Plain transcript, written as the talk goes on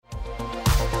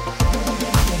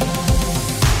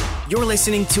You're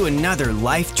listening to another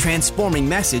life-transforming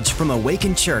message from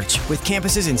Awaken Church with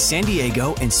campuses in San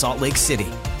Diego and Salt Lake City.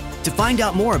 To find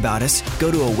out more about us,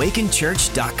 go to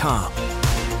awakenchurch.com.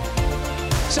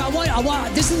 So I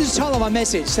want this is the title of my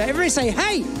message. So everybody say,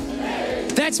 hey,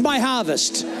 that's my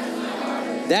harvest.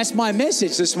 That's my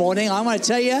message this morning. I want to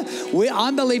tell you,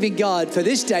 I'm believing God for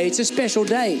this day. It's a special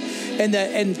day.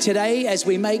 And today, as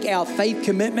we make our faith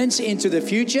commitments into the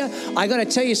future, I got to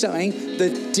tell you something.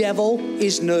 The devil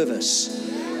is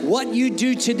nervous. What you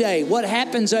do today, what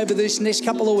happens over this next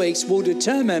couple of weeks will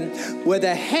determine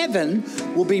whether heaven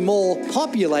will be more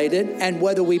populated and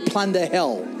whether we plunder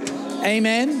hell.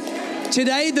 Amen.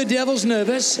 Today, the devil's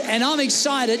nervous, and I'm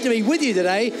excited to be with you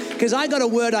today because I got a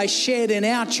word I shared in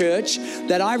our church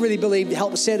that I really believe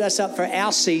helped set us up for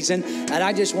our season, and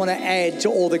I just want to add to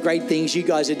all the great things you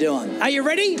guys are doing. Are you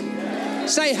ready?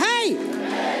 Say, hey,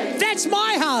 that's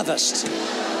my harvest.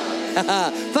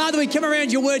 Father, we come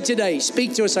around your word today.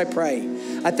 Speak to us, I pray.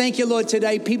 I thank you, Lord,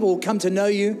 today people will come to know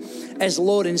you as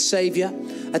Lord and Savior.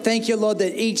 I thank you, Lord,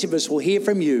 that each of us will hear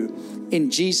from you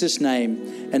in Jesus'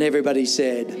 name. And everybody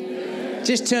said,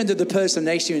 just turn to the person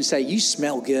next to you and say, you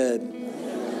smell good.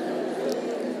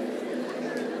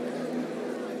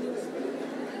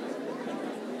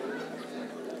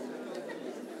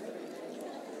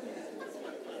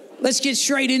 Let's get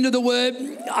straight into the word.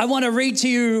 I want to read to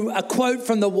you a quote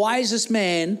from the wisest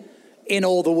man in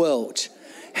all the world.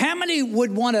 How many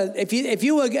would want to, if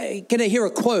you were going to hear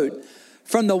a quote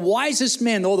from the wisest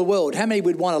man in all the world, how many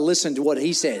would want to listen to what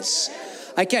he says?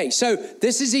 Okay, so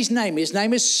this is his name. His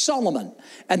name is Solomon.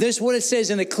 And this is what it says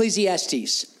in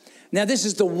Ecclesiastes. Now, this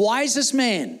is the wisest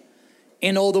man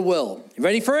in all the world. You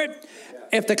ready for it?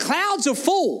 If the clouds are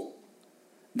full,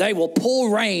 they will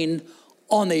pour rain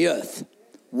on the earth.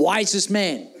 Wisest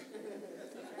man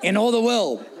in all the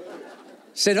world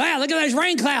said, wow, look at those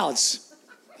rain clouds.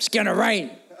 It's going to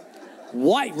rain.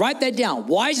 Write that down.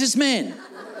 Wisest man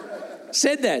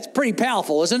said that. It's pretty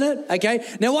powerful, isn't it? Okay.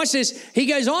 Now watch this. He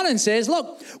goes on and says,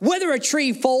 look, whether a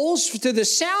tree falls to the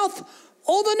south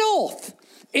or the north,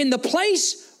 in the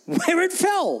place where it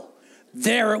fell,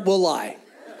 there it will lie.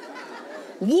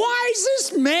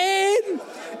 Wisest man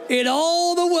in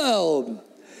all the world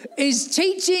is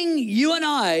teaching you and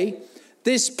I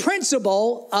this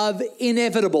principle of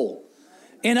inevitable.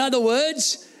 In other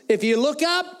words, if you look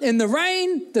up in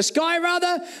the sky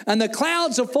rather, and the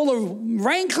clouds are full of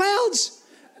rain clouds,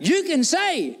 you can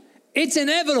say it's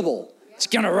inevitable. It's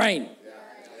going to rain.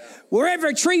 Wherever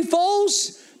a tree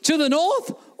falls, to the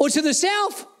north or to the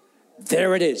south,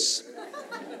 there it is.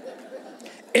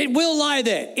 It will lie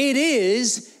there. It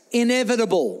is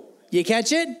inevitable. You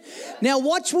catch it? Now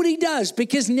watch what he does,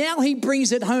 because now he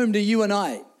brings it home to you and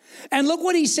I. And look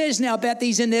what he says now about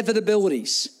these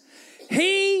inevitabilities.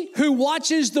 He who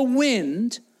watches the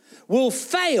wind will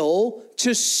fail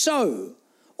to sow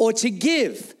or to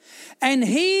give. And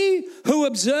he who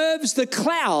observes the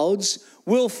clouds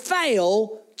will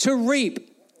fail to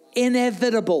reap.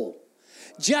 Inevitable.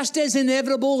 Just as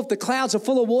inevitable, if the clouds are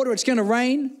full of water, it's going to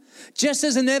rain. Just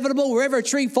as inevitable, wherever a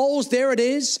tree falls, there it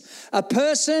is. A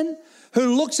person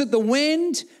who looks at the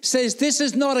wind says, this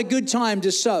is not a good time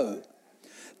to sow.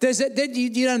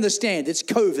 You don't understand. It's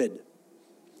COVID.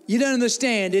 You don't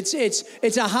understand.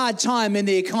 It's a hard time in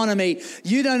the economy.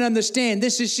 You don't understand.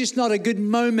 This is just not a good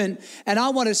moment. And I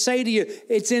want to say to you,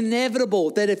 it's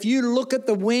inevitable that if you look at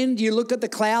the wind, you look at the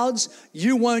clouds,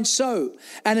 you won't sow.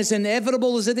 And as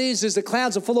inevitable as it is, as the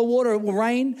clouds are full of water, it will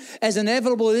rain. As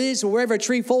inevitable it is, wherever a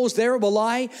tree falls, there it will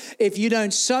lie. If you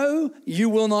don't sow, you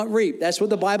will not reap. That's what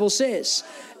the Bible says.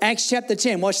 Acts chapter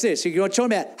 10, watch this. You're talking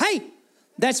about, hey,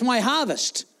 that's my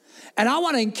harvest. And I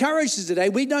want to encourage you today,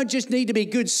 we don't just need to be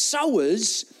good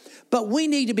sowers, but we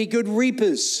need to be good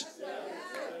reapers.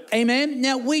 Amen.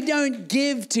 Now, we don't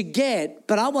give to get,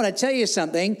 but I want to tell you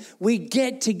something. We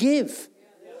get to give.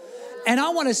 And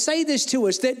I want to say this to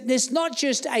us, that there's not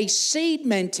just a seed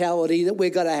mentality that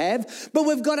we've got to have, but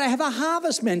we've got to have a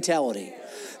harvest mentality.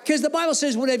 Because the Bible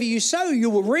says whatever you sow, you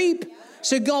will reap.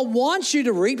 So God wants you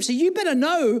to reap. So you better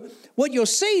know what your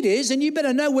seed is, and you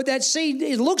better know what that seed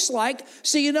looks like,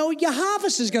 so you know what your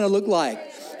harvest is going to look like.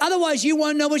 Otherwise, you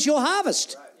won't know it's your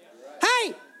harvest.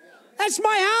 Hey, that's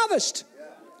my harvest.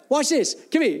 Watch this.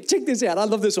 Come here. Check this out. I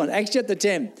love this one. Acts chapter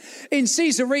 10. In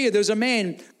Caesarea, there was a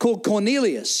man called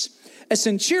Cornelius, a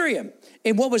centurion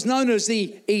in what was known as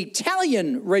the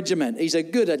Italian regiment. He's a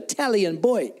good Italian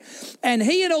boy. And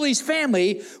he and all his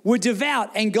family were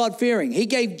devout and God-fearing. He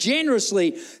gave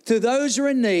generously to those who are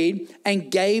in need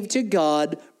and gave to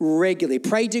God regularly,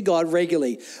 prayed to God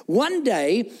regularly. One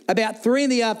day, about 3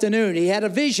 PM, he had a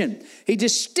vision. He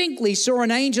distinctly saw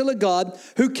an angel of God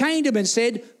who came to him and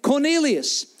said,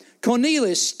 Cornelius.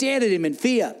 Cornelius stared at him in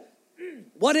fear.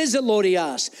 What is it, Lord, he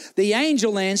asked. The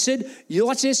angel answered,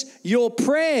 your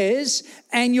prayers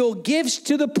and your gifts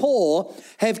to the poor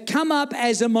have come up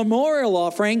as a memorial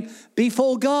offering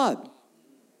before God.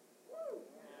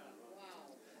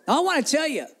 Now, I want to tell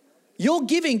you, your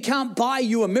giving can't buy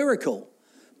you a miracle,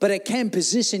 but it can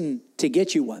position to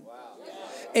get you one.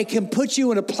 It can put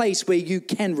you in a place where you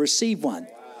can receive one.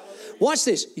 Watch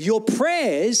this. Your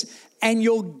prayers and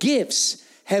your gifts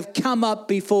have come up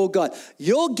before God.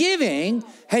 Your giving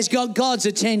has got God's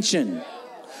attention.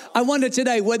 I wonder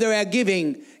today whether our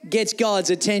giving gets God's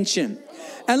attention.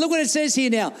 And look what it says here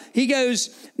now. He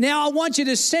goes, now I want you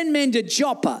to send men to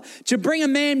Joppa to bring a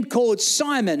man called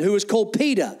Simon, who is called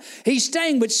Peter. He's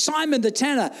staying with Simon the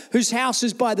tanner, whose house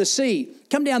is by the sea.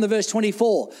 Come down to verse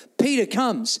 24. Peter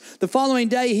comes. The following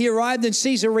day he arrived in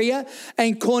Caesarea,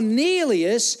 and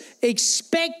Cornelius,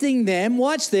 expecting them,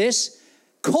 watch this,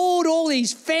 called all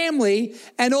his family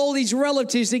and all his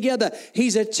relatives together.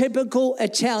 He's a typical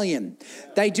Italian.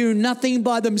 They do nothing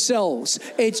by themselves.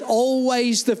 It's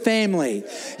always the family.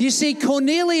 You see,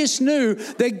 Cornelius knew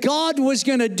that God was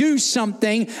going to do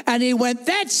something, and he went,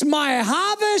 that's my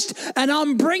harvest, and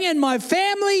I'm bringing my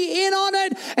family in on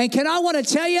it. And I want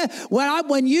to tell you,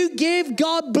 when you give,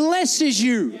 God blesses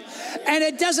you. And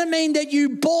it doesn't mean that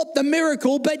you bought the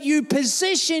miracle, but you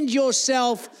positioned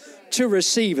yourself to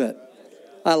receive it.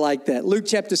 I like that. Luke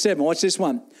chapter 7. Watch this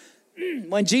one.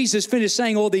 When Jesus finished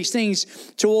saying all these things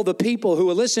to all the people who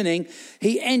were listening,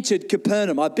 he entered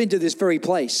Capernaum. I've been to this very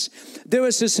place. There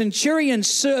was a centurion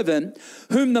servant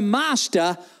whom the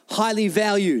master highly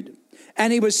valued,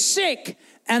 and he was sick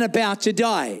and about to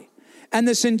die. And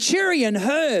the centurion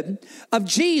heard of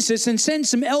Jesus and sent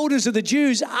some elders of the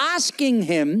Jews asking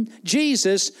him,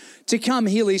 Jesus, to come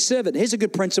heal his servant. Here's a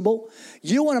good principle.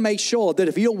 You want to make sure that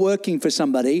if you're working for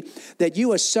somebody, that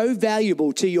you are so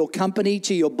valuable to your company,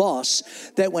 to your boss,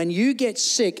 that when you get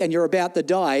sick and you're about to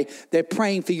die, they're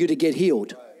praying for you to get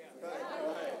healed.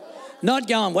 Not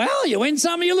going, well, you win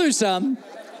some, you lose some.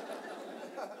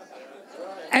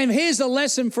 And here's a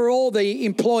lesson for all the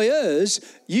employers.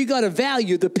 You got to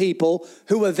value the people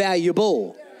who are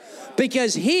valuable.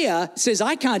 Because here says,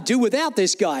 I can't do without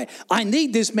this guy. I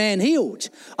need this man healed.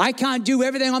 I can't do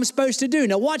everything I'm supposed to do.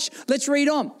 Now watch, let's read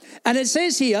on. And it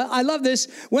says here, I love this.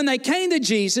 When they came to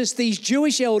Jesus, these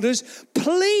Jewish elders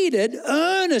pleaded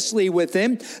earnestly with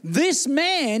him, this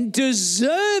man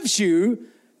deserves you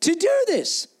to do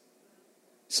this.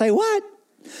 Say what?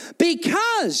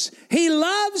 Because he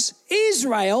loves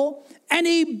Israel and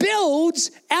he builds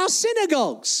our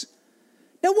synagogues.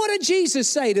 Now, what did Jesus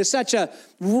say to such a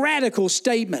radical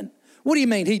statement? What do you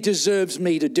mean he deserves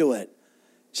me to do it?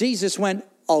 Jesus went,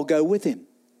 I'll go with him.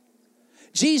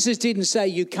 Jesus didn't say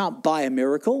you can't buy a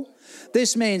miracle.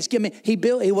 This man's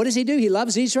what does he do? He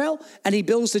loves Israel and he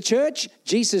builds the church.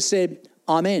 Jesus said,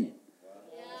 I'm in.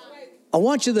 I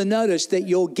want you to notice that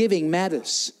your giving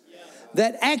matters.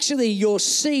 That actually your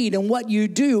seed and what you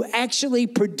do actually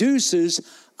produces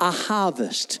a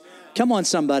harvest. Come on,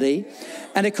 somebody.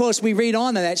 And of course, we read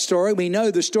on in that story. We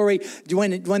know the story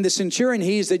when the centurion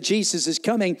hears that Jesus is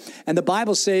coming, and the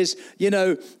Bible says,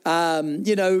 when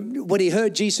he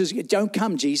heard Jesus, don't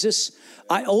come, Jesus.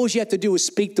 All you have to do is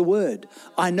speak the word.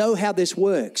 I know how this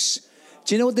works.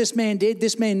 Do you know what this man did?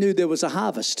 This man knew there was a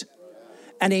harvest.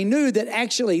 And he knew that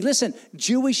actually, listen,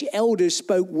 Jewish elders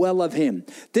spoke well of him.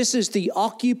 This is the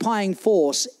occupying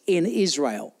force in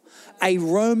Israel, a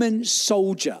Roman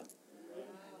soldier.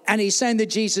 And he's saying to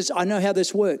Jesus, I know how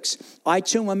this works. I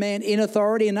tell a man in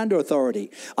authority and under authority.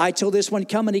 I tell this one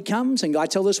come and he comes, and I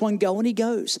tell this one go and he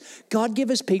goes. God give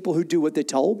us people who do what they're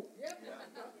told.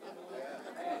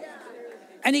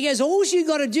 And he goes, all you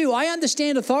got to do, I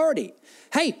understand authority.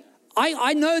 Hey,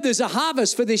 I know there's a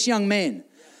harvest for this young man.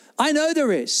 I know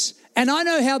there is. And I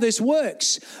know how this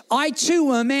works. I too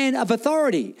am a man of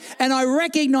authority, and I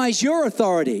recognize your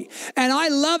authority. And I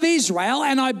love Israel,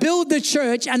 and I build the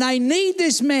church, and I need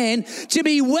this man to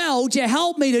be well to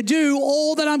help me to do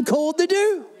all that I'm called to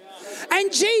do.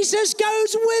 And Jesus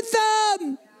goes with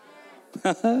them.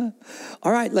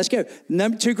 All right, let's go.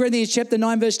 2 Corinthians chapter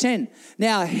 9, verse 10.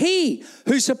 Now, he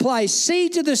who supplies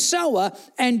seed to the sower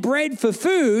and bread for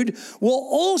food will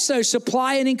also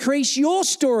supply and increase your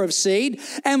store of seed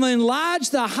and will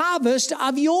enlarge the harvest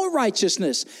of your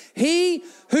righteousness. He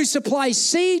who supplies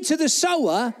seed to the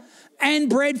sower and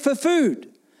bread for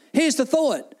food. Here's the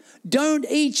thought. Don't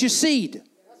eat your seed.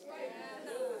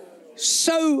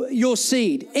 Sow your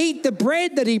seed. Eat the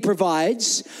bread that he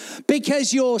provides,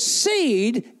 because your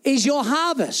seed is your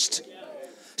harvest.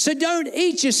 So don't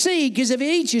eat your seed, because if you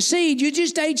eat your seed, you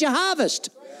just ate your harvest.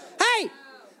 Hey,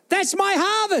 that's my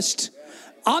harvest.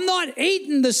 I'm not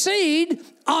eating the seed,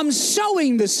 I'm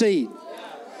sowing the seed.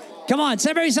 Come on,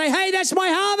 somebody say, hey, that's my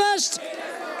harvest.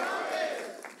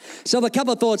 So a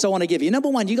couple of thoughts I want to give you. Number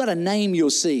one, you got to name your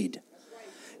seed.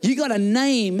 You got to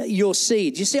name your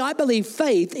seed. You see, I believe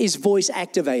faith is voice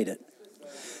activated.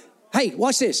 Hey,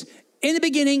 watch this. In the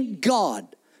beginning,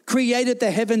 God created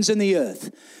the heavens and the earth.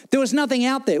 There was nothing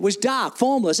out there. It was dark,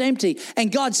 formless, empty.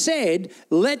 And God said,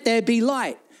 let there be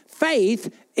light.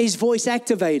 Faith is voice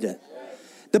activated.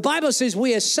 The Bible says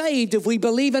we are saved if we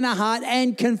believe in our heart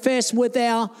and confess with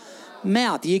our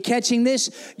mouth. Are you catching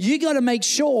this? You got to make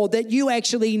sure that you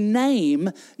actually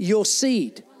name your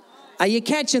seed. Are you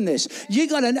catching this? You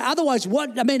got to, otherwise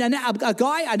what, I mean,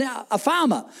 a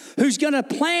farmer who's going to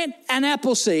plant an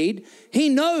apple seed, he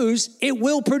knows it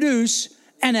will produce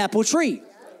an apple tree.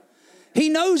 He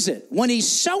knows it. When he's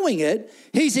sowing it,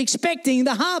 he's expecting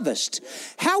the harvest.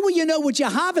 How will you know what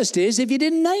your harvest is if you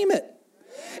didn't name it?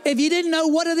 If you didn't know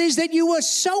what it is that you were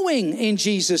sowing in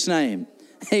Jesus' name?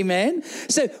 Amen.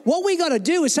 So what we got to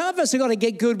do is some of us have got to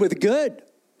get good with good.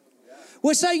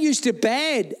 We're so used to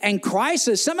bad and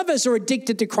crisis. Some of us are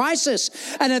addicted to crisis.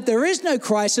 And if there is no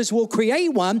crisis, we'll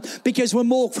create one because we're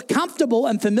more comfortable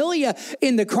and familiar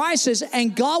in the crisis.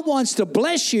 And God wants to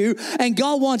bless you and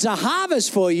God wants a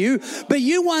harvest for you. But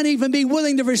you won't even be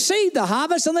willing to receive the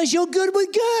harvest unless you're good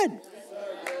with good.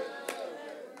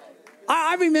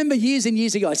 I remember years and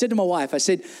years ago, I said to my wife, I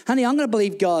said, honey, I'm going to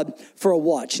believe God for a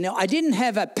watch. Now, I didn't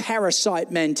have a parasite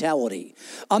mentality.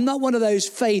 I'm not one of those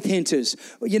faith hinters,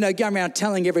 going around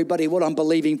telling everybody what I'm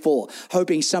believing for,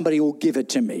 hoping somebody will give it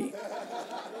to me.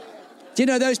 Do you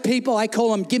know those people? I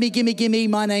call them, gimme, gimme, gimme,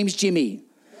 my name's Jimmy.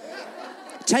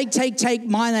 Take,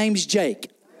 my name's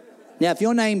Jake. Now, if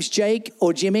your name's Jake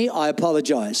or Jimmy, I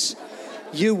apologize.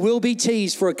 You will be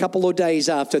teased for a couple of days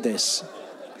after this.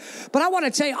 But I want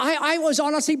to tell you, I was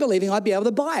honestly believing I'd be able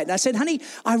to buy it. And I said, honey,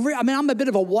 I'm a bit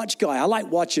of a watch guy. I like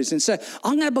watches. And so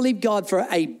I'm going to believe God for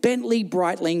a Bentley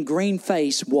Breitling green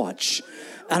face watch.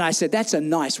 And I said, that's a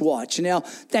nice watch. Now,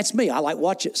 that's me. I like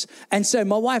watches. And so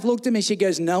my wife looked at me. She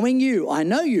goes, knowing you, I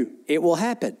know you. It will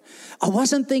happen. I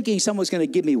wasn't thinking someone was going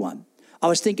to give me one. I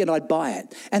was thinking I'd buy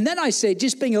it. And then I said,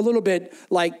 just being a little bit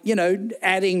like,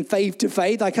 adding faith to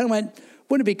faith, I kind of went,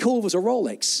 wouldn't it be cool if it was a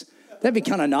Rolex? That'd be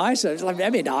kind of nice.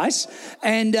 That'd be nice.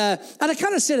 And I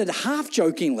kind of said it half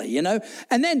jokingly,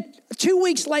 And then 2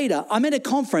 weeks later, I'm at a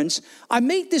conference. I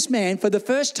meet this man for the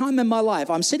first time in my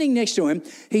life. I'm sitting next to him.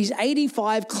 He's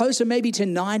 85, closer maybe to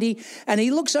 90. And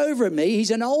he looks over at me. He's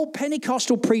an old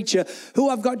Pentecostal preacher who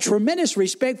I've got tremendous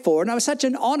respect for. And it was such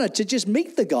an honor to just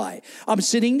meet the guy. I'm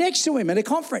sitting next to him at a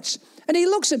conference. And he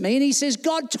looks at me and he says,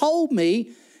 God told me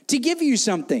to give you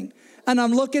something. And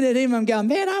I'm looking at him, I'm going,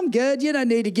 man, I'm good. You don't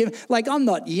need to give. I'm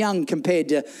not young compared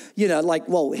to,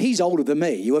 he's older than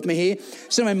me. You with me here?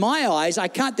 So in my eyes,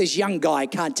 this young guy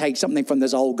can't take something from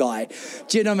this old guy.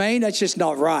 Do you know what I mean? That's just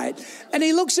not right. And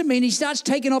he looks at me and he starts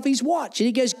taking off his watch. And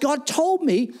he goes, God told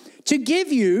me to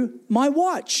give you my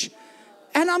watch.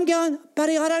 And I'm going,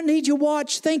 buddy, I don't need your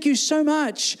watch. Thank you so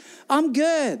much. I'm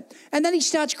good. And then he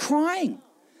starts crying.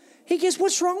 He goes,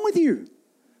 what's wrong with you?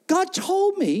 God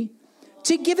told me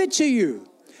to give it to you.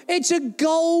 It's a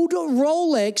gold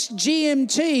Rolex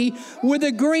GMT with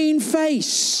a green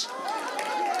face.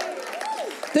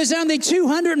 There's only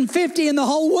 250 in the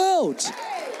whole world.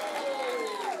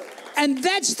 And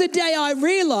that's the day I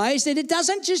realized that it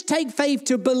doesn't just take faith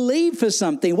to believe for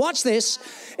something. Watch this.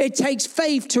 It takes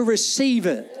faith to receive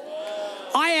it.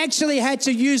 I actually had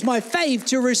to use my faith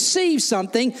to receive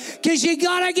something because you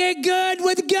got to get good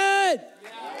with good.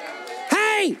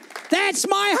 Hey, that's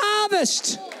my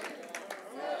harvest.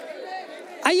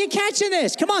 Are you catching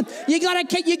this? Come on. You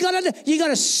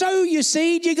gotta sow your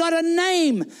seed. You gotta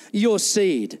name your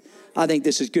seed. I think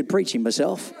this is good preaching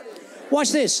myself.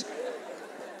 Watch this.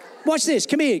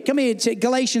 Come here to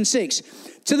Galatians 6.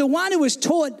 To the one who is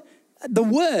taught the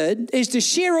word is to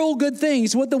share all good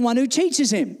things with the one who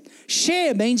teaches him.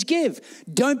 Share means give.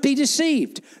 Don't be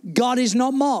deceived. God is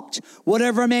not mocked.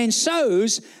 Whatever a man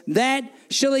sows, that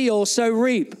shall he also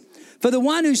reap. For the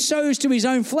one who sows to his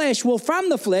own flesh will from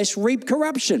the flesh reap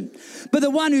corruption. But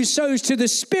the one who sows to the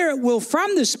Spirit will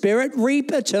from the Spirit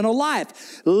reap eternal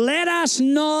life. Let us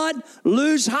not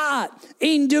lose heart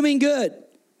in doing good.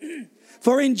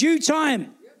 For in due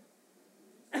time,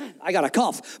 I got a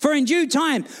cough. For in due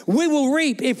time, we will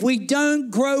reap if we don't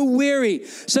grow weary.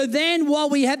 So then, while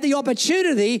we have the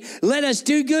opportunity, let us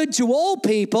do good to all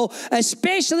people,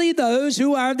 especially those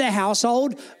who are of the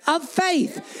household of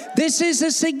faith. This is a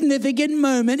significant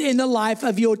moment in the life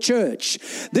of your church.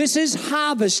 This is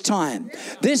harvest time.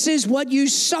 This is what you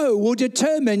sow will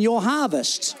determine your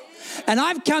harvest. And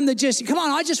I've come to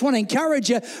I just want to encourage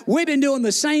you. We've been doing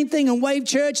the same thing in Wave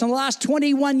Church in the last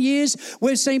 21 years.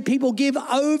 We've seen people give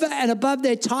over and above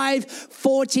their tithe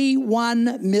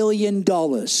 $41 million.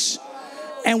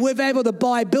 And we're able to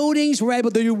buy buildings. We're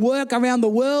able to do work around the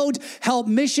world, help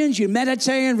missions,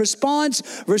 humanitarian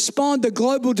response, respond to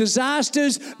global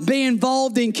disasters, be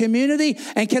involved in community.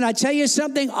 And can I tell you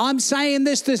something? I'm saying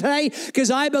this today because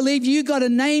I believe you got to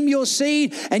name your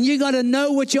seed and you got to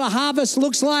know what your harvest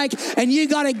looks like and you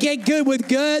got to get good with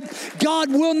good.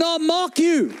 God will not mock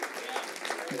you.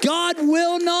 God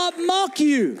will not mock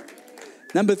you.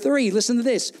 Number 3, listen to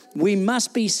this. We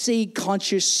must be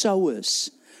seed-conscious sowers.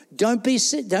 Don't be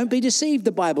deceived,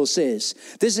 the Bible says.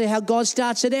 This is how God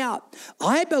starts it out.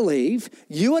 I believe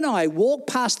you and I walk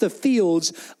past the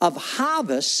fields of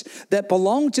harvest that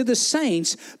belong to the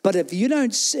saints, but if you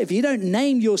don't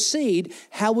name your seed,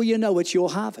 how will you know it's your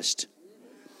harvest?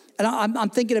 And I'm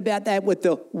thinking about that with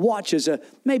the watch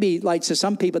maybe like to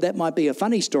some people that might be a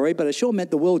funny story, but it sure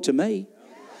meant the world to me.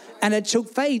 And it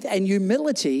took faith and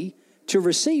humility to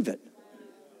receive it.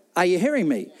 Are you hearing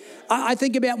me? I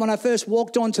think about when I first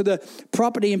walked onto the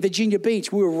property in Virginia Beach.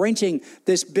 We were renting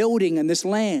this building and this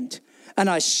land, and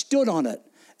I stood on it.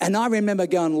 And I remember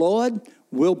going, Lord,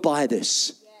 we'll buy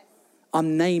this.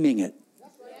 I'm naming it.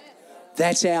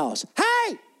 That's ours.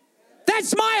 Hey,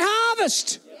 that's my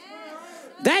harvest.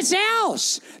 That's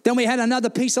ours. Then we had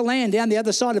another piece of land down the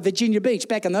other side of Virginia Beach.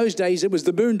 Back in those days, it was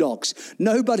the Boondocks.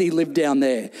 Nobody lived down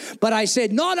there. But I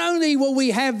said, not only will we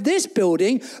have this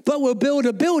building, but we'll build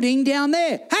a building down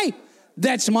there. Hey,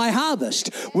 that's my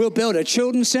harvest. We'll build a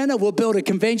children's center. We'll build a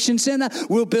convention center.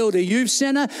 We'll build a youth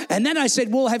center. And then I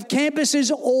said, we'll have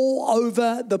campuses all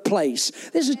over the place.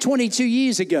 This is 22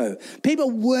 years ago.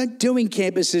 People weren't doing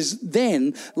campuses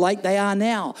then like they are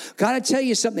now. Got to tell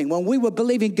you something. When we were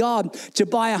believing God to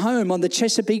buy a home on the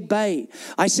Chesapeake Bay,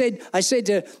 I said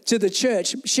to the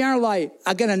church, Sharon and I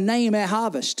are going to name our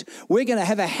harvest. We're going to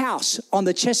have a house on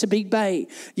the Chesapeake Bay.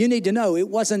 You need to know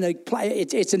it's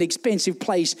an expensive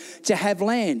place to have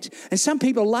land. And some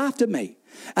people laughed at me.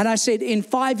 And I said, in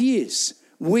 5 years,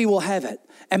 we will have it.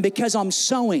 And because I'm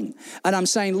sowing and I'm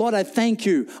saying, Lord, I thank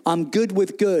you. I'm good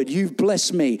with good. You've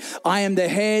blessed me. I am the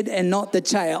head and not the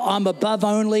tail. I'm above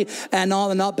only and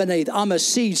I'm not beneath. I'm a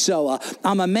seed sower.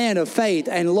 I'm a man of faith.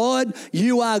 And Lord,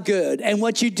 you are good. And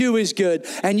what you do is good.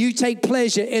 And you take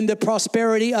pleasure in the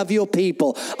prosperity of your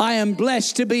people. I am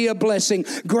blessed to be a blessing.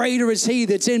 Greater is he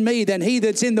that's in me than he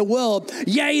that's in the world.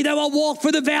 Yea, though I walk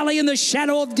through the valley in the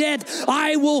shadow of death,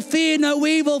 I will fear no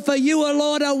evil, for you, O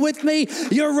Lord, are with me.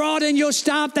 Your rod and your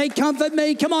staff, they comfort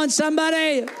me. Come on,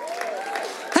 somebody.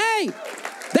 Hey,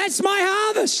 that's my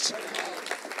harvest.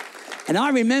 And I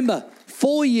remember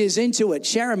 4 years into it,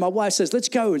 Sharon, my wife, says, let's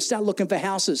go and start looking for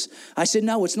houses. I said,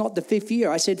 no, it's not the 5th year.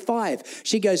 I said 5.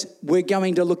 She goes, we're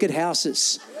going to look at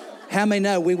houses. How many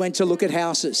know we went to look at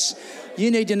houses? You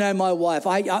need to know my wife.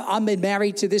 I've been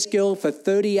married to this girl for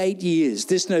 38 years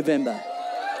this November.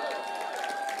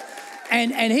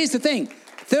 And here's the thing,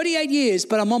 38 years,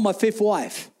 but I'm on my 5th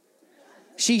wife.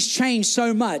 She's changed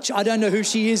so much, I don't know who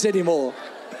she is anymore.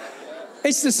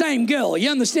 It's the same girl, you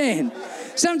understand?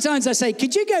 Sometimes I say,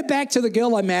 could you go back to the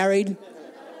girl I married?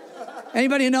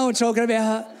 Anybody know what I'm talking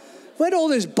about? Where'd all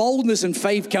this boldness and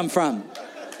faith come from?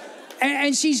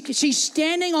 And she's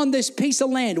standing on this piece of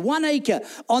land, 1 acre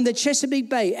on the Chesapeake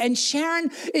Bay. And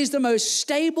Sharon is the most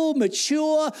stable,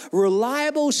 mature,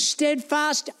 reliable,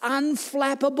 steadfast,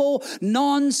 unflappable,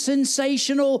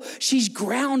 non-sensational. She's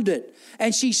grounded.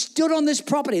 And she stood on this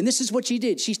property. And this is what she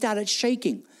did. She started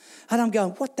shaking. And I'm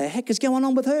going, what the heck is going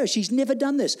on with her? She's never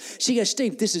done this. She goes,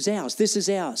 Steve, this is ours. This is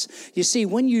ours. You see,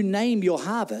 when you name your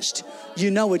harvest, you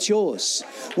know it's yours.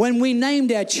 When we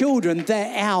named our children,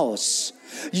 they're ours.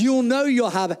 You'll know your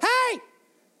harvest. Hey,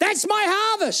 that's my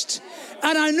harvest.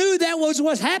 And I knew that was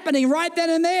what's happening right then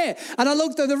and there. And I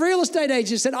looked at the real estate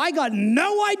agent and said, I got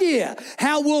no idea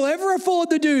how we'll ever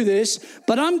afford to do this,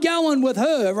 but I'm going with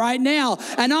her right now.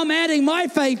 And I'm adding my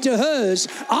faith to hers.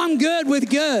 I'm good with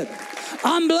good.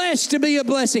 I'm blessed to be a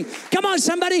blessing. Come on,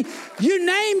 somebody. You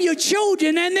name your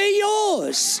children and they're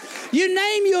yours. You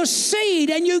name your seed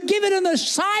and you give it an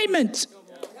assignment.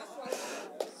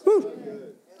 Woo.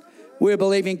 We're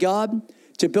believing God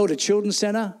to build a children's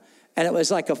center. And it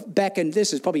was like back in,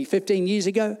 this is probably 15 years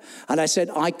ago. And I said,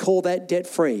 I call that debt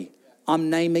free. I'm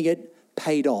naming it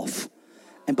paid off.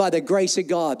 And by the grace of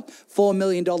God, $4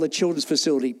 million children's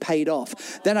facility paid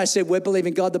off. Then I said, we're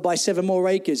believing God to buy 7 more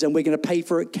acres and we're going to pay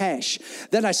for it cash.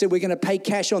 Then I said, we're going to pay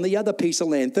cash on the other piece of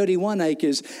land, 31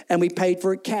 acres, and we paid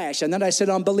for it cash. And then I said,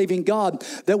 I'm believing God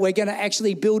that we're going to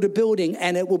actually build a building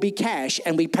and it will be cash,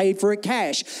 and we paid for it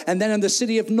cash. And then in the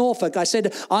city of Norfolk, I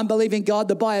said, I'm believing God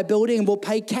to buy a building and we'll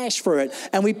pay cash for it.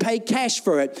 And we paid cash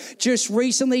for it. Just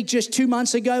recently, just 2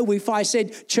 months ago, I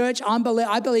said, church,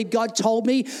 I believe God told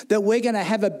me that we're going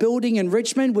to have a building in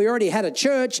Richmond. We already had a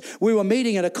church. We were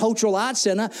meeting at a cultural arts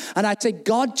center. And I said,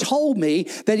 God told me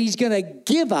that he's going to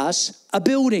give us a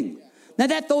building. Now,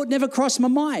 that thought never crossed my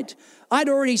mind. I'd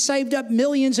already saved up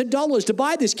millions of dollars to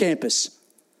buy this campus.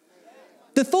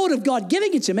 The thought of God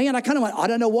giving it to me, and I kind of went, I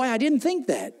don't know why I didn't think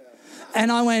that.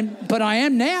 And I went, but I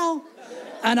am now.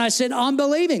 And I said, I'm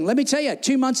believing. Let me tell you,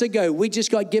 2 months ago, we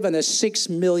just got given a $6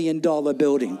 million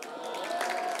building.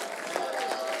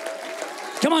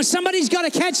 Come on, somebody's got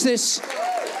to catch this.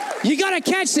 You got to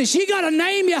catch this. You got to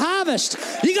name your harvest.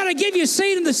 You got to give your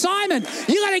seed in the assignment.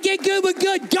 You got to get good with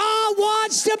good. God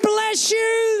wants to bless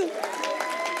you.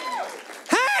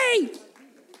 Hey,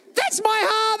 that's my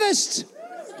harvest.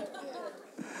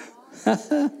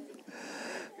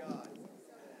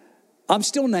 I'm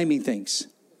still naming things.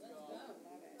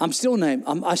 I'm still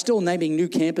naming new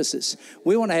campuses.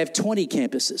 We want to have 20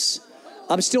 campuses.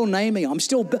 I'm still naming.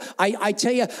 I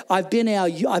tell you, I've been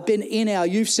in our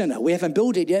youth center. We haven't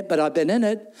built it yet, but I've been in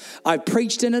it. I've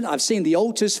preached in it. I've seen the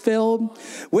altars filled.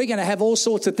 We're going to have all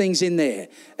sorts of things in there.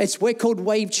 We're called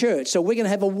Wave Church, so we're going to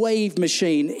have a wave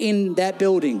machine in that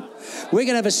building. We're going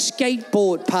to have a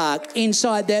skateboard park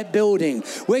inside that building.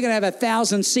 We're going to have a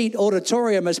 1,000-seat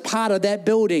auditorium as part of that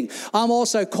building. I'm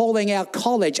also calling our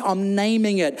college. I'm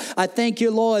naming it. I thank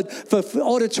you, Lord, for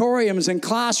auditoriums and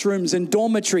classrooms and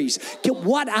dormitories.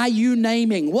 What are you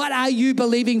naming? What are you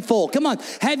believing for? Come on.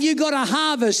 Have you got a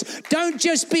harvest? Don't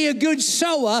just be a good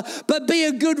sower, but be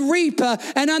a good reaper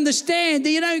and understand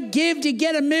that you don't give to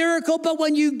get a miracle, but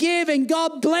when you give and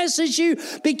God blesses you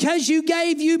because you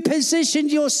gave, you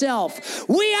positioned yourself.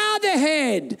 We are the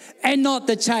head and not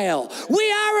the tail.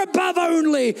 We are above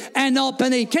only and not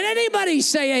beneath. Can anybody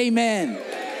say amen?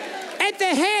 At the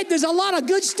head, there's a lot of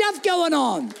good stuff going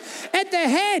on. At the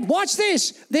head, watch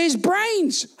this, there's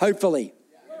brains, hopefully.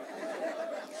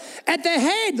 At the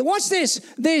head, watch this,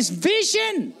 there's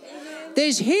vision,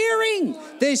 there's hearing,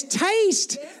 there's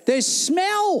taste, there's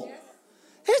smell.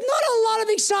 There's not a lot of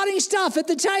exciting stuff at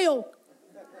the tail.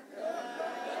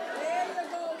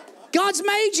 God's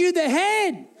made you the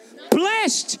head,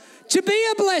 blessed to be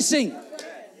a blessing.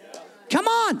 Come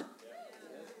on.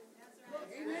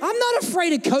 I'm not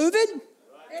afraid of COVID.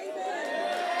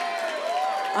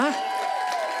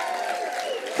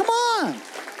 Come on.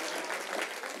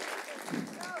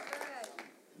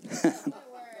 I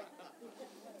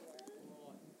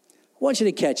want you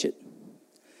to catch it.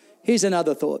 Here's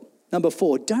another thought. Number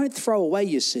 4, don't throw away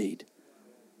your seed.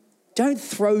 Don't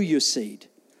throw your seed.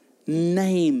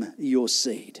 Name your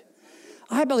seed.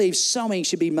 I believe sowing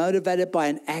should be motivated by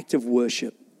an act of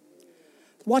worship.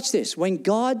 Watch this. When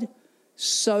God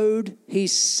sowed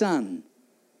his son.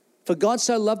 For God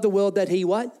so loved the world that he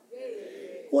what?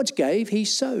 What's gave? He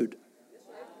sowed.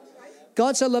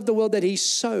 God so loved the world that he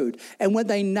sowed. And when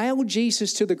they nailed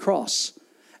Jesus to the cross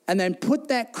and then put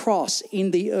that cross in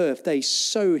the earth, he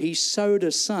sowed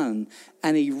a son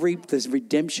and he reaped the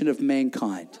redemption of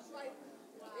mankind.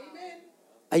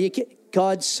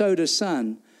 God sowed a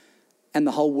son and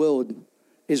the whole world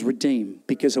is redeemed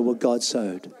because of what God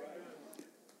sowed.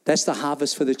 That's the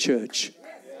harvest for the church.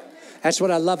 That's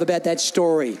what I love about that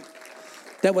story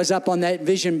that was up on that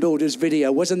Vision Builders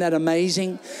video. Wasn't that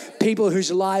amazing? People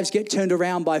whose lives get turned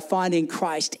around by finding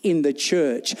Christ in the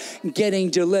church,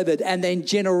 getting delivered, and then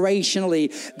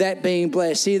generationally that being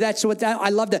blessed. See, that's what I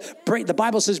love. The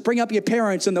Bible says, bring up your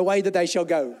parents in the way that they shall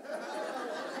go.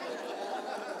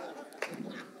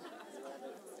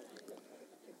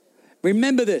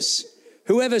 Remember this.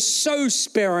 Whoever sows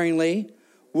sparingly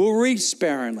will reap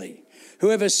sparingly.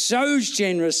 Whoever sows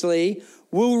generously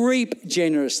will reap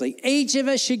generously. Each of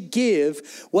us should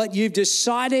give what you've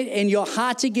decided in your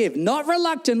heart to give, not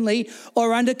reluctantly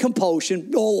or under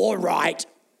compulsion. Oh, all right.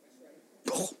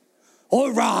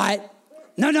 All right.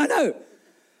 No.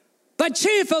 But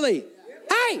cheerfully.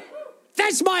 Hey,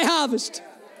 that's my harvest.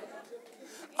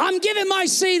 I'm giving my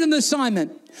seed an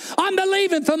assignment. I'm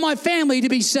believing for my family to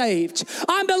be saved.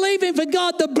 I'm believing for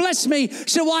God to bless me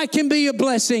so I can be a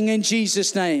blessing in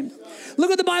Jesus' name. Look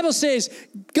what the Bible says.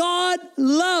 God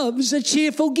loves a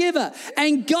cheerful giver,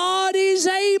 and God is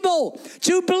able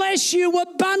to bless you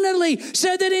abundantly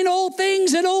so that in all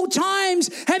things at all times,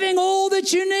 having all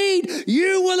that you need,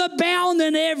 you will abound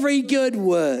in every good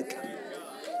work.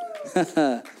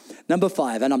 Number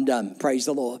 5, and I'm done. Praise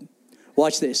the Lord.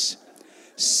 Watch this.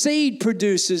 Seed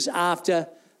produces after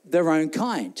their own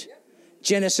kind.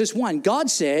 Genesis 1, God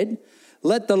said,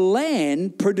 let the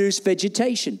land produce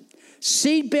vegetation,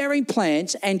 seed-bearing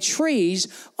plants and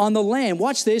trees on the land,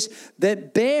 watch this,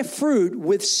 that bear fruit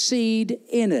with seed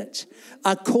in it,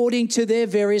 according to their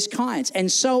various kinds.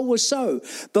 And so it was so.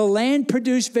 The land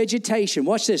produced vegetation,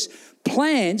 watch this,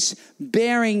 plants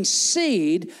bearing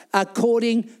seed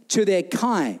according to their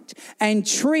kind, and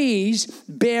trees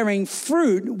bearing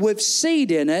fruit with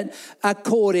seed in it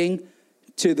according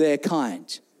to their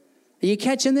kind. Are you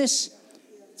catching this?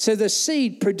 So the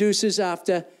seed produces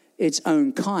after its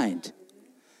own kind.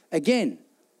 Again,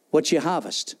 what's your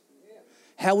harvest?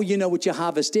 How will you know what your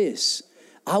harvest is?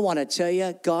 I want to tell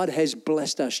you, God has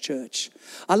blessed us, church.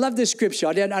 I love this scripture.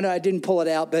 I know I didn't pull it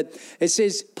out, but it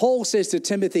says, Paul says to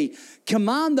Timothy,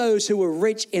 command those who are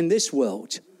rich in this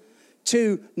world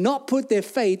to not put their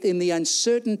faith in the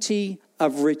uncertainty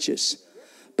of riches,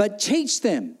 but teach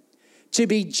them to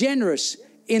be generous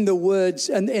in the words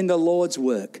and in the Lord's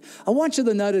work. I want you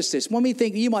to notice this. When we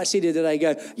think, you might see it today,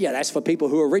 go, yeah, that's for people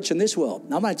who are rich in this world.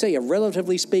 Now, I'm going to tell you,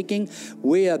 relatively speaking,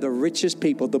 we are the richest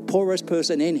people, the poorest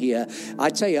person in here.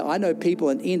 I tell you, I know people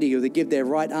in India that give their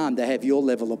right arm to have your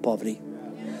level of poverty.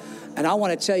 And I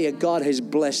want to tell you, God has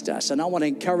blessed us. And I want to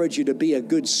encourage you to be a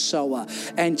good sower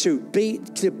and to be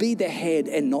the head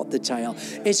and not the tail.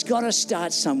 It's got to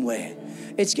start somewhere.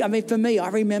 For me, I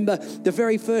remember the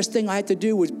very first thing I had to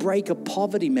do was break a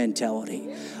poverty mentality.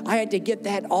 I had to get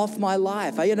that off my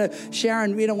life.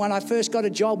 Sharon, when I first got a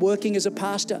job working as a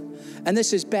pastor, and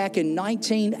this is back in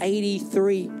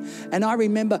 1983, and I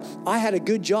remember I had a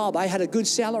good job. I had a good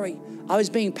salary. I was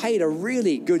being paid a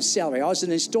really good salary. I was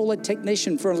an installer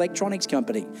technician for an electronics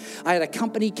company. I had a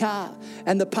company car.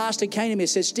 And the pastor came to me and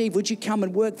said, Steve, would you come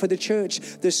and work for the church?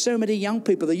 There's so many young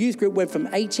people. The youth group went from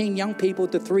 18 young people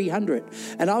to 300.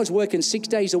 And I was working 6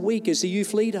 days a week as a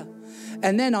youth leader.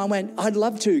 And then I went, I'd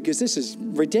love to, because this is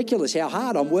ridiculous how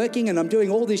hard I'm working and I'm doing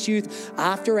all this youth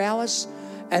after hours.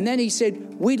 And then he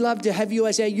said, we'd love to have you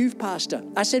as our youth pastor.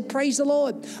 I said, praise the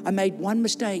Lord. I made one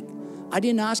mistake. I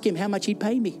didn't ask him how much he'd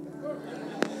pay me.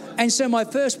 And so my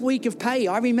first week of pay,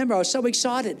 I remember I was so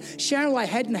excited. Sharon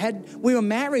and I we were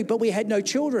married, but we had no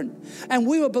children. And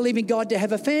we were believing God to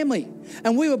have a family.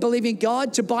 And we were believing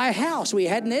God to buy a house. We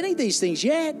hadn't any of these things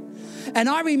yet. And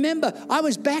I remember I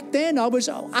was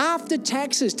after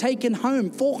taxes taking home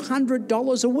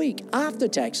 $400 a week after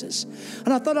taxes.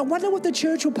 And I thought, I wonder what the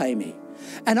church will pay me.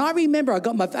 And I remember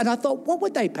and I thought, what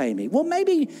would they pay me? Well,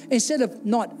 maybe instead of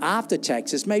not after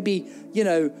taxes, maybe,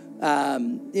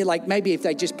 maybe if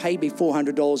they just paid me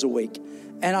 $400 a week.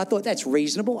 And I thought that's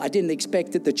reasonable. I didn't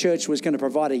expect that the church was going to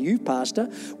provide a youth pastor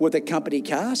with a company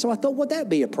car. So I thought, would that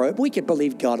be appropriate? We could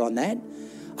believe God on that.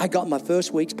 I got my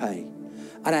first week's pay.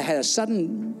 And I had a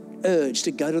sudden urge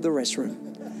to go to the restroom.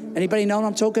 Anybody know what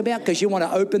I'm talking about? Because you want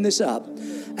to open this up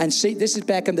and see. This is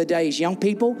back in the days. Young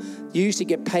people used to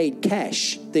get paid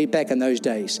cash back in those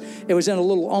days. It was in a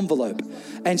little envelope.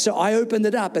 And so I opened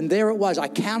it up and there it was. I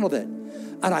counted it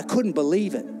and I couldn't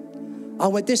believe it. I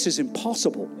went, this is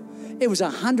impossible. It was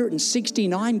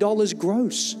 $169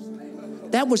 gross.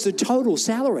 That was the total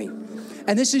salary.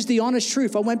 And this is the honest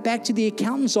truth. I went back to the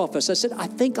accountant's office. I said, I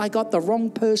think I got the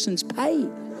wrong person's pay.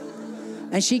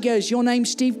 And she goes, your name's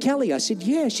Steve Kelly. I said,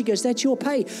 yeah. She goes, that's your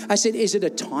pay. I said, is it a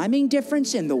timing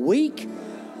difference in the week?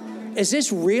 Is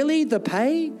this really the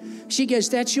pay? She goes,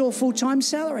 that's your full-time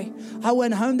salary. I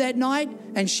went home that night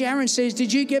and Sharon says,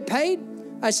 did you get paid?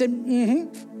 I said,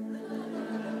 mm-hmm.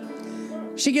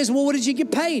 She goes, well, what did you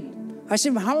get paid? I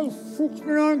said,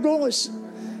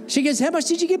 $169. She goes, how much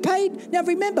did you get paid? Now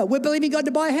remember, we're believing God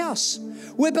to buy a house.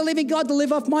 We're believing God to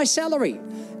live off my salary.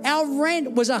 Our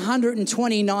rent was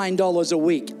 $129 a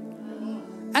week.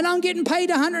 And I'm getting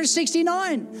paid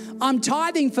 $169. I'm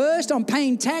tithing first, I'm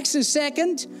paying taxes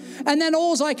second, and then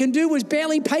all I can do was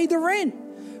barely pay the rent.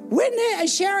 And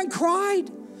Sharon cried,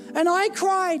 and I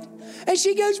cried. And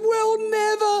she goes, we'll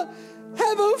never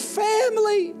have a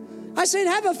family. I said,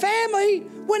 have a family?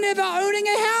 We're never owning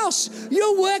a house.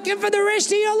 You're working for the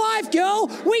rest of your life, girl.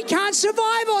 We can't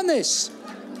survive on this.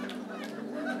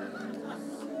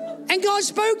 And God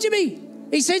spoke to me.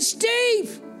 He said,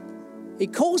 Steve. He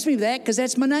calls me that because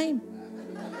that's my name.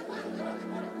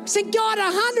 I said, God,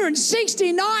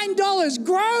 $169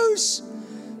 gross?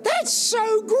 That's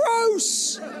so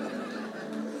gross.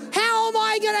 How am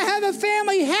I going to have a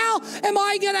family? How am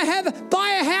I going to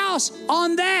buy a house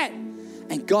on that?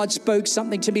 And God spoke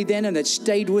something to me then, and it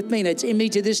stayed with me, and it's in me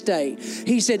to this day.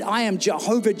 He said, I am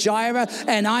Jehovah Jireh,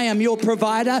 and I am your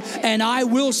provider, and I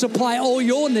will supply all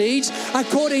your needs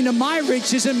according to my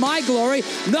riches and my glory,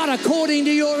 not according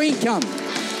to your income.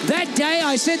 That day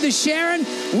I said to Sharon,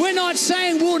 we're not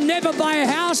saying we'll never buy a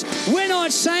house. We're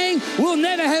not saying we'll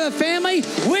never have a family.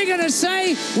 We're going to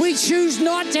say we choose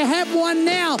not to have one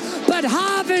now. But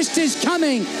harvest is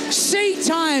coming, seed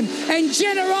time and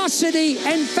generosity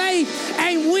and faith,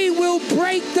 and we will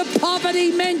break the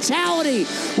poverty mentality.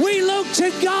 We look to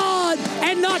God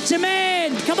and not to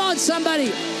man. Come on,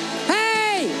 somebody.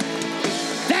 Hey,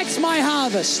 that's my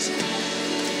harvest.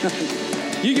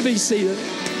 You can be seated.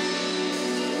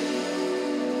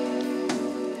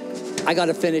 I got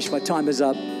to finish. My time is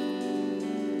up.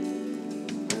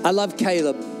 I love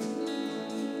Caleb.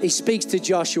 He speaks to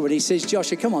Joshua and he says,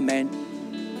 Joshua, come on, man.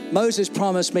 Moses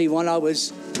promised me when I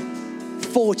was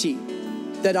 40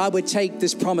 that I would take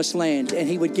this promised land and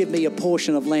he would give me a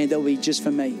portion of land that would be just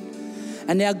for me.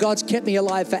 And now God's kept me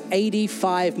alive for 40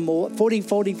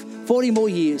 more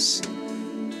years.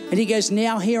 And he goes,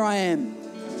 now here I am,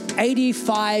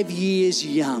 85 years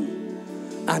young.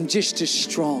 I'm just as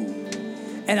strong.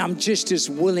 And I'm just as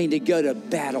willing to go to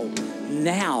battle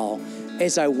now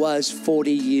as I was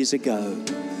 40 years ago.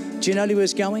 Do you know where he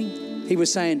was going? He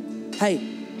was saying, hey,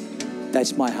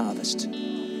 that's my harvest.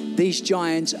 These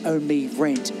giants owe me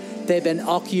rent. They've been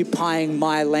occupying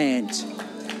my land.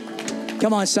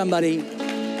 Come on, somebody.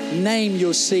 Name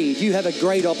your seed. You have a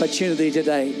great opportunity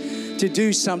today to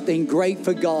do something great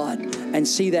for God and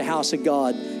see the house of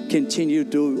God continue to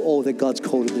do all that God's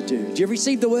called it to do. Do you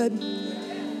receive the word?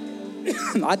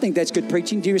 I think that's good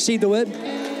preaching. Do you receive the word?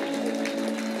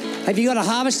 Have you got a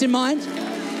harvest in mind?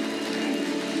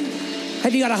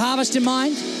 Have you got a harvest in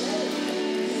mind?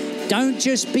 Don't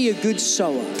just be a good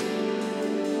sower.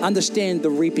 Understand the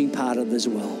reaping part of it as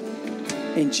well.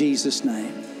 In Jesus'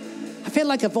 name. I feel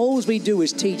like if all we do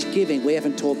is teach giving, we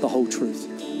haven't taught the whole truth.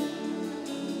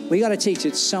 We got to teach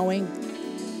it's sowing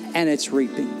and it's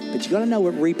reaping. But you got to know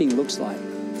what reaping looks like.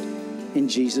 In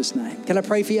Jesus' name. Can I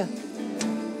pray for you?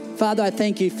 Father, I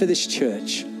thank you for this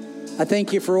church. I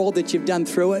thank you for all that you've done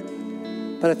through it.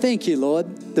 But I thank you,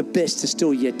 Lord, the best is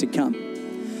still yet to come.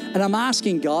 And I'm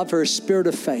asking God for a spirit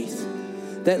of faith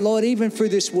that, Lord, even through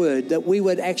this word, that we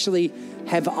would actually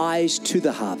have eyes to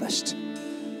the harvest.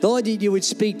 Lord, that you would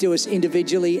speak to us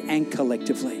individually and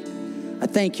collectively. I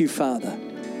thank you, Father,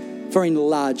 for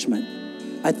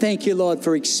enlargement. I thank you, Lord,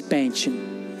 for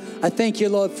expansion. I thank you,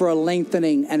 Lord, for a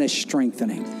lengthening and a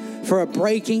strengthening, for a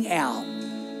breaking out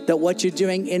that what you're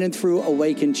doing in and through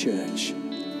Awaken Church.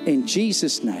 In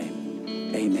Jesus'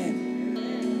 name,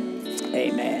 amen.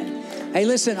 Amen. Hey,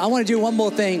 listen, I want to do one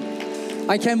more thing.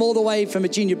 I came all the way from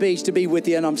Virginia Beach to be with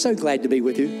you, and I'm so glad to be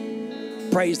with you.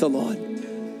 Praise the Lord.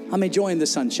 I'm enjoying the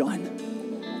sunshine.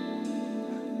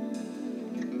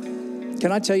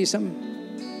 Can I tell you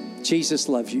something? Jesus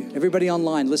loves you. Everybody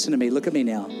online, listen to me. Look at me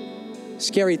now.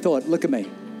 Scary thought. Look at me.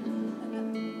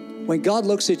 When God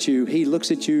looks at you, he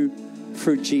looks at you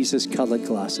through Jesus-colored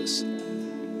glasses.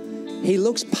 He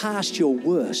looks past your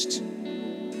worst.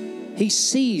 He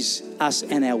sees us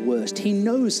in our worst. He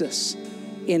knows us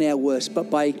in our worst. But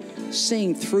by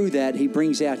seeing through that, he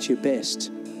brings out your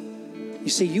best. You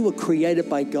see, you were created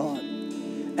by God.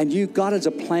 And God has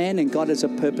a plan and God has a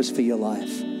purpose for your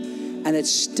life. And it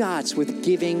starts with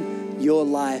giving your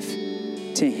life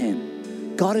to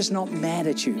him. God is not mad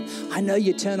at you. I know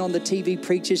you turn on the TV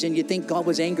preachers and you think God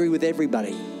was angry with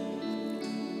everybody.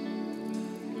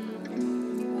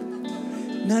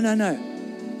 No.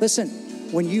 Listen,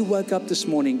 when you woke up this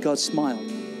morning, God smiled.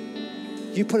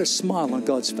 You put a smile on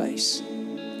God's face.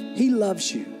 He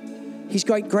loves you. He's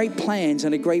got great plans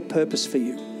and a great purpose for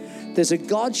you. There's a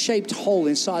God-shaped hole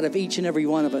inside of each and every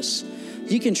one of us.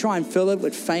 You can try and fill it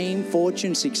with fame,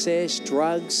 fortune, success,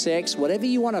 drugs, sex, whatever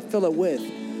you want to fill it with.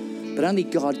 But only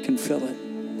God can fill it.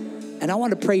 And I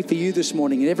want to pray for you this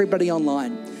morning and everybody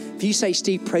online. If you say,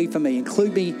 Steve, pray for me,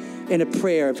 include me in a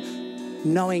prayer of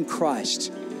knowing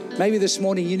Christ. Maybe this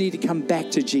morning you need to come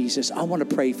back to Jesus. I want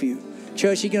to pray for you.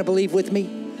 Church, you going to believe with me?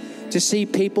 To see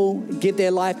people give their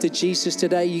life to Jesus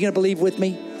today. You going to believe with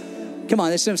me? Come on,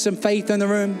 there's some faith in the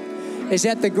room. Is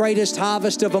that the greatest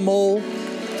harvest of them all?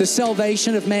 The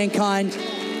salvation of mankind?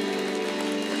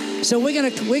 So we're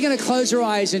gonna close our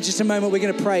eyes in just a moment. We're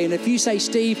going to pray. And if you say,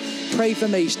 Steve, pray for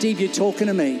me. Steve, you're talking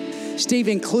to me. Steve,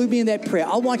 include me in that prayer.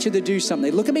 I want you to do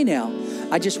something. Look at me now.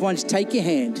 I just want you to take your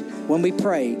hand when we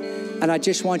pray, and I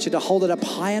just want you to hold it up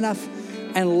high enough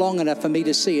and long enough for me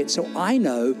to see it so I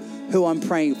know who I'm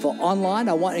praying for. Online,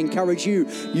 I want to encourage you.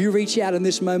 You reach out in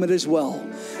this moment as well.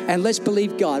 And let's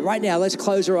believe God. Right now, let's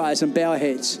close our eyes and bow our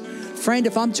heads. Friend,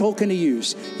 if I'm talking to you,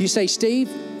 you say, Steve,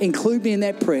 include me in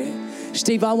that prayer.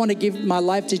 Steve, I want to give my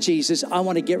life to Jesus. I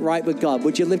want to get right with God.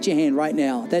 Would you lift your hand right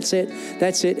now? That's it.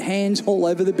 That's it. Hands all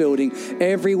over the building.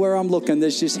 Everywhere I'm looking,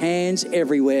 there's just hands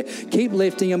everywhere. Keep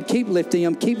lifting them. Keep lifting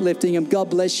them. Keep lifting them. God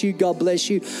bless you. God bless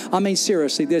you. I mean,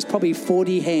 seriously, there's probably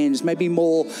 40 hands, maybe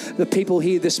more, the people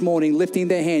here this morning lifting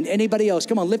their hand. Anybody else?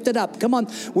 Come on, lift it up. Come on.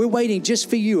 We're waiting just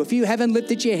for you. If you haven't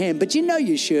lifted your hand, but you know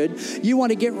you should. You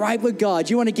want to get right with God.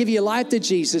 You want to give your life to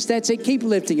Jesus. That's it. Keep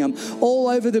lifting them all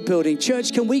over the building.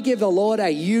 Church, can we give the Lord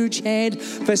a huge hand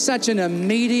for such an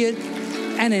immediate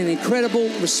and an incredible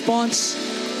response?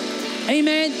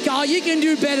 Amen. God, you can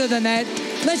do better than that.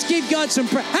 Let's give God some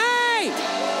praise. Hey,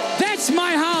 that's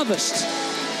my harvest.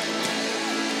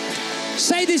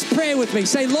 Say this prayer with me.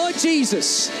 Say, Lord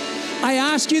Jesus, I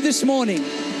ask you this morning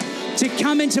to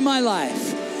come into my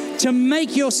life, to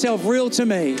make yourself real to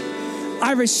me.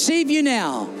 I receive you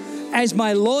now as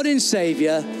my Lord and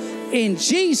Savior. In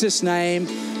Jesus' name,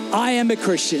 I am a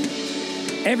Christian.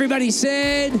 Everybody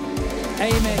said,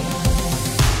 amen.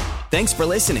 Thanks for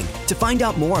listening. To find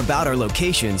out more about our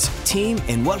locations, team,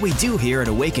 and what we do here at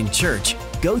Awaken Church,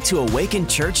 go to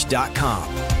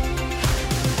awakenchurch.com.